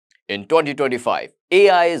In 2025,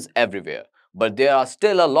 AI is everywhere, but there are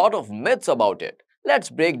still a lot of myths about it. Let's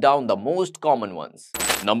break down the most common ones.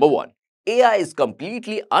 Number 1. AI is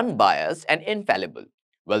completely unbiased and infallible.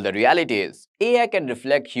 Well, the reality is, AI can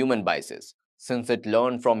reflect human biases. Since it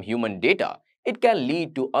learned from human data, it can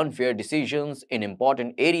lead to unfair decisions in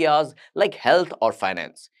important areas like health or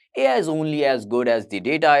finance. AI is only as good as the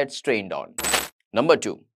data it's trained on. Number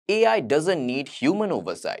 2. AI doesn't need human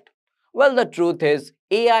oversight. Well, the truth is,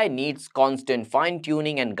 AI needs constant fine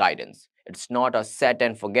tuning and guidance. It's not a set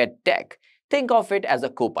and forget tech. Think of it as a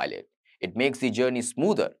co pilot. It makes the journey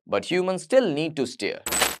smoother, but humans still need to steer.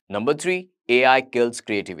 Number 3. AI kills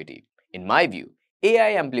creativity. In my view, AI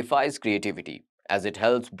amplifies creativity as it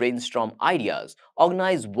helps brainstorm ideas,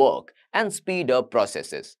 organize work, and speed up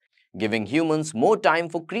processes, giving humans more time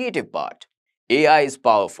for creative part. AI is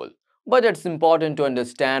powerful, but it's important to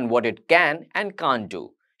understand what it can and can't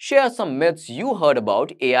do. Share some myths you heard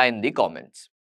about AI in the comments.